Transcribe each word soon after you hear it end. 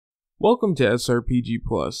Welcome to SRPG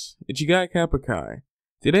Plus. It's your guy Kappa Kai.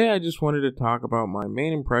 Today I just wanted to talk about my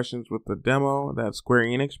main impressions with the demo that Square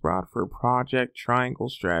Enix brought for Project Triangle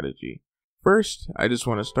Strategy. First, I just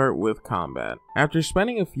want to start with combat. After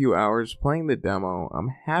spending a few hours playing the demo,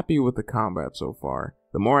 I'm happy with the combat so far.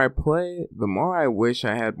 The more I play, the more I wish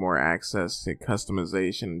I had more access to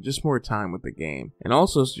customization and just more time with the game. And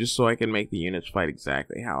also just so I can make the units fight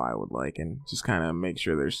exactly how I would like and just kind of make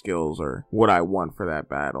sure their skills are what I want for that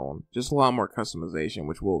battle. And just a lot more customization,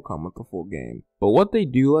 which will come with the full game. But what they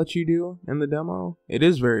do let you do in the demo, it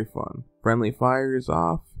is very fun. Friendly fire is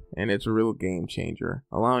off, and it's a real game changer,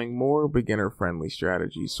 allowing more beginner-friendly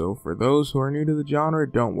strategies. So for those who are new to the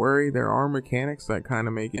genre, don't worry, there are mechanics that kind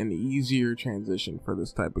of make an easier transition for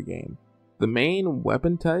this type of game. The main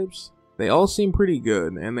weapon types, they all seem pretty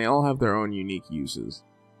good, and they all have their own unique uses.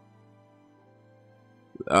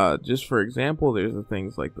 Just for example, there's the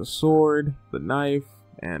things like the sword, the knife,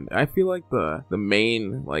 and I feel like the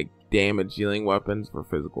main damage dealing weapons for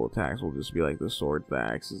physical attacks will just be like the swords, the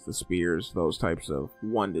axes, the spears, those types of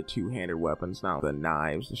 1 to 2 handed weapons, not the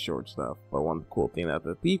knives, the short stuff. But one cool thing that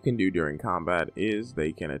the thief can do during combat is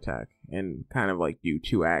they can attack and kind of do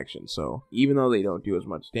 2 actions. So even though they don't do as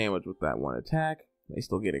much damage with that 1 attack, they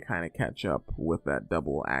still get to kind of catch up with that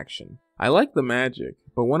double action. I like the magic,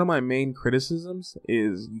 but one of my main criticisms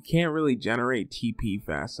is you can't really generate TP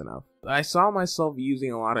fast enough. I saw myself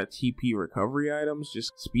using a lot of TP recovery items,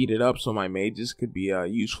 just speed it up so my mages could be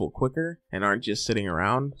useful quicker and aren't just sitting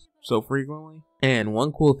around so frequently. And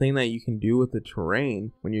one cool thing that you can do with the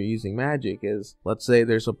terrain when you're using magic is, let's say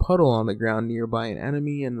there's a puddle on the ground nearby an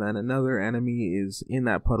enemy and then another enemy is in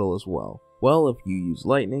that puddle as well. Well, if you use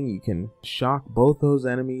lightning, you can shock both those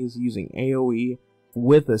enemies using AoE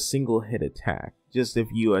with a single hit attack. Just if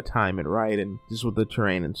you time it right and just with the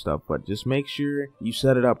terrain and stuff, but just make sure you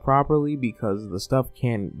set it up properly because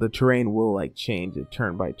the terrain will change it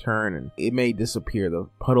turn by turn and it may disappear. The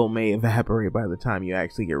puddle may evaporate by the time you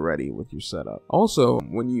actually get ready with your setup. Also,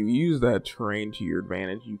 when you use that terrain to your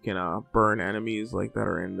advantage, you can burn enemies that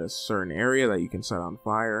are in this certain area that you can set on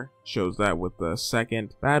fire. Shows that with the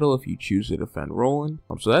second battle if you choose to defend Roland.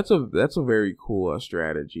 So that's a very cool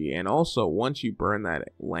strategy. And also, once you burn that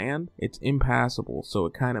land, it's impassable, so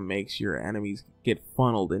it kind of makes your enemies get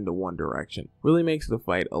funneled into one direction. Really makes the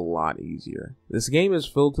fight a lot easier. This game is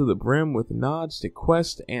filled to the brim with nods to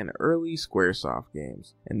Quest and early Squaresoft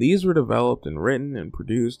games, and these were developed and written and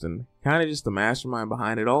produced, and kind of just the mastermind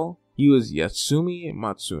behind it all. He was Yatsumi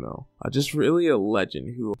Matsuno, just really a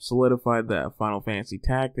legend who solidified the Final Fantasy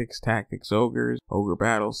Tactics Ogres, Ogre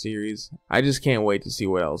Battle series. I just can't wait to see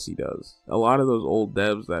what else he does. A lot of those old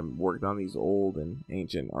devs that worked on these old and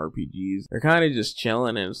ancient RPGs, they're kind of just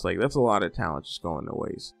chilling, and it's that's a lot of talent just going to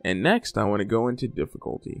waste. And next, I want to go into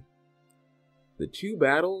difficulty. The 2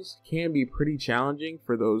 battles can be pretty challenging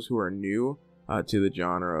for those who are new to the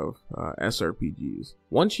genre of SRPGs.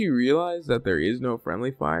 Once you realize that there is no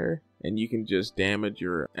friendly fire, and you can just damage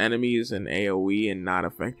your enemies in AoE and not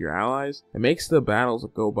affect your allies, it makes the battles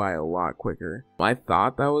go by a lot quicker. I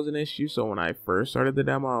thought that was an issue, so when I first started the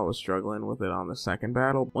demo, I was struggling with it on the second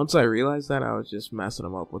battle. Once I realized that, I was just messing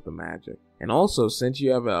them up with the magic. And also, since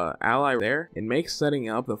you have an ally there, it makes setting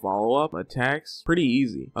up the follow-up attacks pretty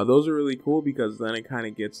easy. Those are really cool because then it kind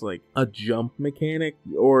of gets a jump mechanic,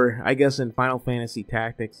 or I guess in Final Fantasy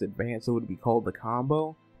Tactics Advanced it would be called the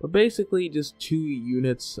combo. But basically just 2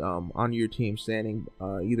 units on your team standing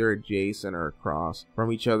either adjacent or across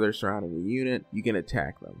from each other surrounding a unit, you can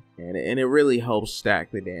attack them. And it really helps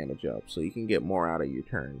stack the damage up so you can get more out of your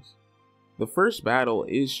turns. The first battle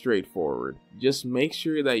is straightforward. Just make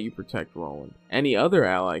sure that you protect Roland. Any other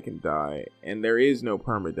ally can die, and there is no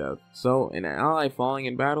permadeath. So an ally falling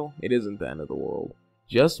in battle, it isn't the end of the world.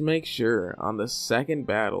 Just make sure on the second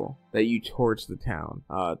battle that you torch the town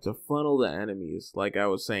to funnel the enemies, like I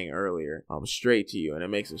was saying earlier, straight to you, and it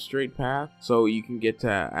makes a straight path so you can get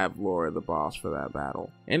to Avlora, the boss, for that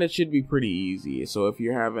battle. And it should be pretty easy, so if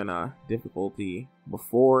you're having a difficulty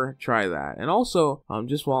before, try that. And also,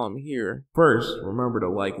 just while I'm here, first remember to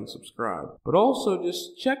like and subscribe, but also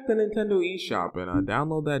just check the Nintendo eShop and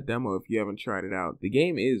download that demo if you haven't tried it out. The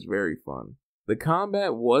game is very fun. The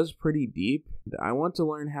combat was pretty deep. I want to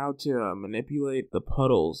learn how to manipulate the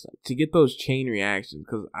puddles to get those chain reactions,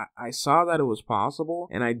 because I saw that it was possible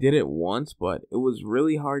and I did it once, but it was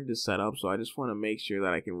really hard to set up, so I just want to make sure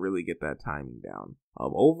that I can really get that timing down.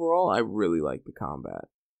 Overall, I really like the combat.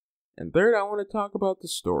 And third, I want to talk about the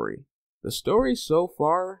story. The story so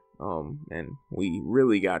far, and we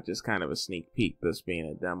really got just kind of a sneak peek, this being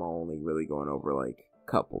a demo, only really going over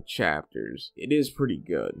couple chapters, it is pretty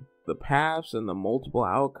good. The paths and the multiple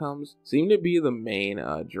outcomes seem to be the main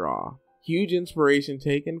draw. Huge inspiration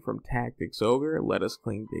taken from Tactics Ogre, Let Us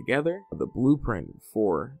Cling Together, the blueprint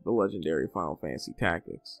for the legendary Final Fantasy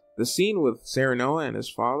Tactics. The scene with Serenoa and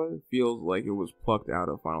his father feels like it was plucked out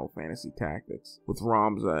of Final Fantasy Tactics, with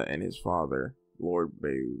Ramza and his father, Lord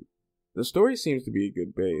Bayout. The story seems to be a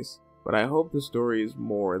good base, but I hope the story is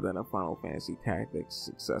more than a Final Fantasy Tactics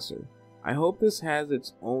successor. I hope this has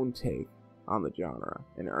its own take on the genre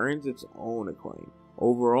and earns its own acclaim.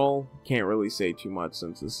 Overall, can't really say too much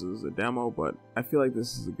since this is a demo, but I feel like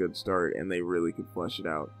this is a good start and they really could flesh it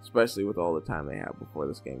out, especially with all the time they have before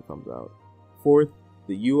this game comes out. Fourth,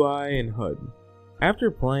 the UI and HUD. After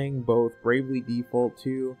playing both Bravely Default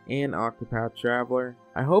 2 and Octopath Traveler,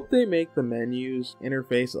 I hope they make the menus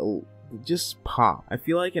interface just pop. I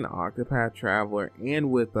feel like in Octopath Traveler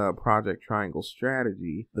and with Project Triangle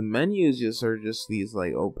Strategy, the menus are just these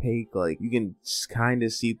like opaque, like you can kind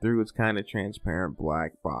of see through, it's kind of transparent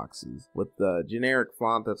black boxes with the generic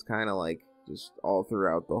font that's kind of like just all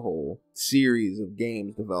throughout the whole series of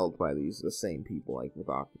games developed by the same people, like with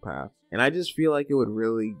Octopath. And I just feel like it would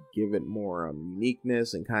really give it more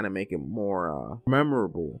uniqueness and kind of make it more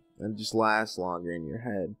memorable and just last longer in your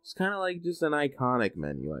head. It's kind of like just an iconic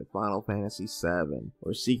menu like Final Fantasy VII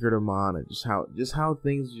or Secret of Mana, just how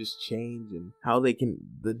things just change and how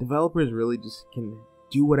the developers really just can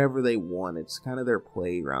do whatever they want. It's kind of their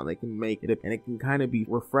playground. They can make it, and it can kind of be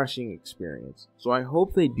a refreshing experience. So I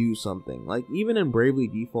hope they do something. Like even in Bravely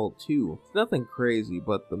Default 2, it's nothing crazy,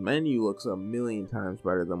 but the menu looks a million times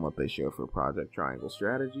better than what they show for Project Triangle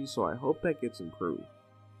Strategy, so I hope that gets improved.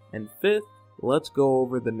 And fifth, let's go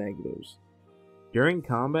over the negatives. During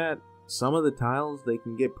combat, some of the tiles, they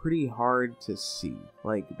can get pretty hard to see.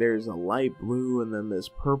 Like there's a light blue, and then this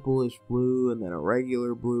purplish blue, and then a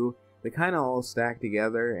regular blue. They kind of all stack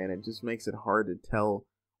together, and it just makes it hard to tell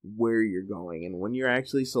where you're going. And when you're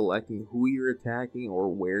actually selecting who you're attacking or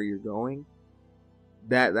where you're going,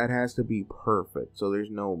 that has to be perfect, so there's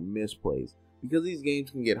no misplays. Because these games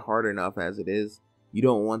can get hard enough as it is, you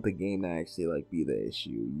don't want the game to actually like be the issue.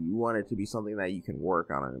 You want it to be something that you can work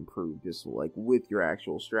on and improve, just like with your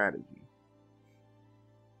actual strategy.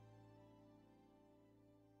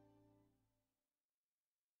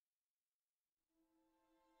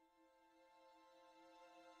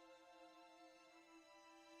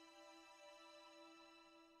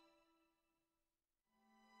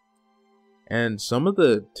 And some of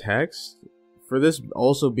the text, for this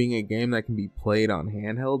also being a game that can be played on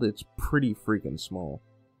handheld, it's pretty freaking small.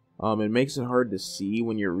 It makes it hard to see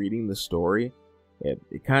when you're reading the story. It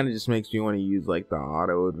kind of just makes you want to use like the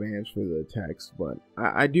auto advance for the text, but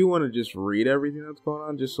I do want to just read everything that's going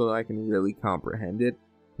on just so that I can really comprehend it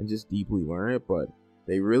and just deeply learn it. But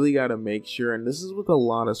they really got to make sure, and this is with a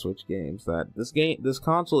lot of Switch games, that this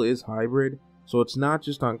console is hybrid, so it's not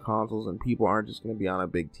just on consoles and people aren't just going to be on a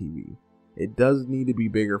big TV. It does need to be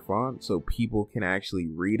bigger font so people can actually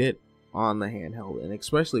read it on the handheld, and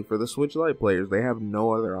especially for the Switch Lite players, they have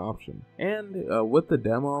no other option. And with the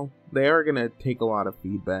demo, they are going to take a lot of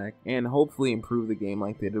feedback and hopefully improve the game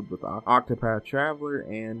like they did with Octopath Traveler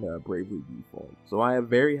and Bravely Default. So I have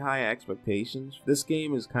very high expectations. This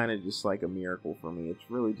game is kind of just like a miracle for me. It's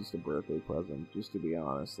really just a birthday present, just to be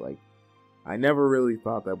honest. Like, I never really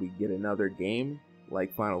thought that we'd get another game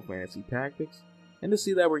like Final Fantasy Tactics, and to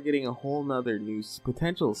see that we're getting a whole nother new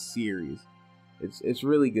potential series, it's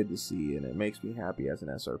really good to see, and it makes me happy as an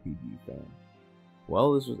SRPG fan.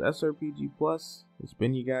 Well, this was SRPG Plus. It's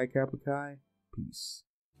been your guy Kappa Kai. Peace.